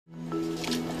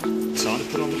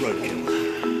put on the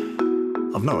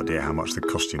roadkill. I've no idea how much the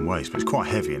costume weighs, but it's quite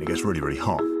heavy and it gets really, really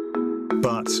hot.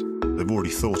 But they've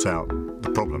already thought out the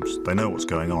problems. They know what's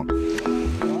going on.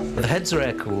 The heads are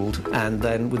air-cooled, and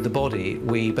then with the body,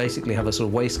 we basically have a sort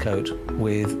of waistcoat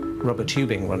with rubber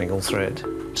tubing running all through it.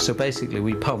 So basically,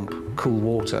 we pump cool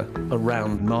water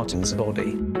around Martin's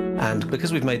body. And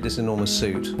because we've made this enormous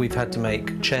suit, we've had to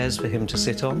make chairs for him to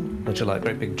sit on, which are like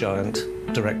great big giant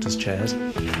director's chairs.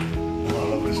 Oh,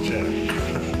 I love this chair.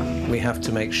 We have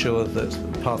to make sure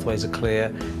that pathways are clear,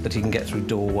 that he can get through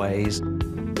doorways.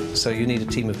 So you need a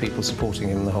team of people supporting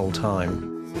him the whole time.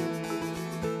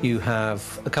 You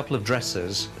have a couple of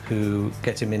dressers who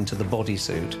get him into the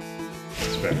bodysuit.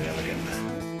 It's very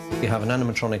elegant. You have an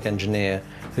animatronic engineer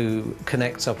who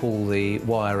connects up all the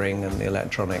wiring and the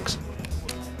electronics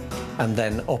and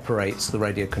then operates the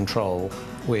radio control,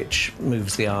 which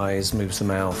moves the eyes, moves the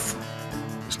mouth.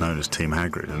 It's known as Team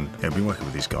Hagrid, and I've been working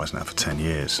with these guys now for 10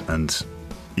 years, and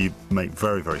you make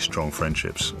very, very strong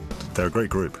friendships. They're a great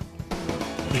group.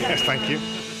 Yes, thank you.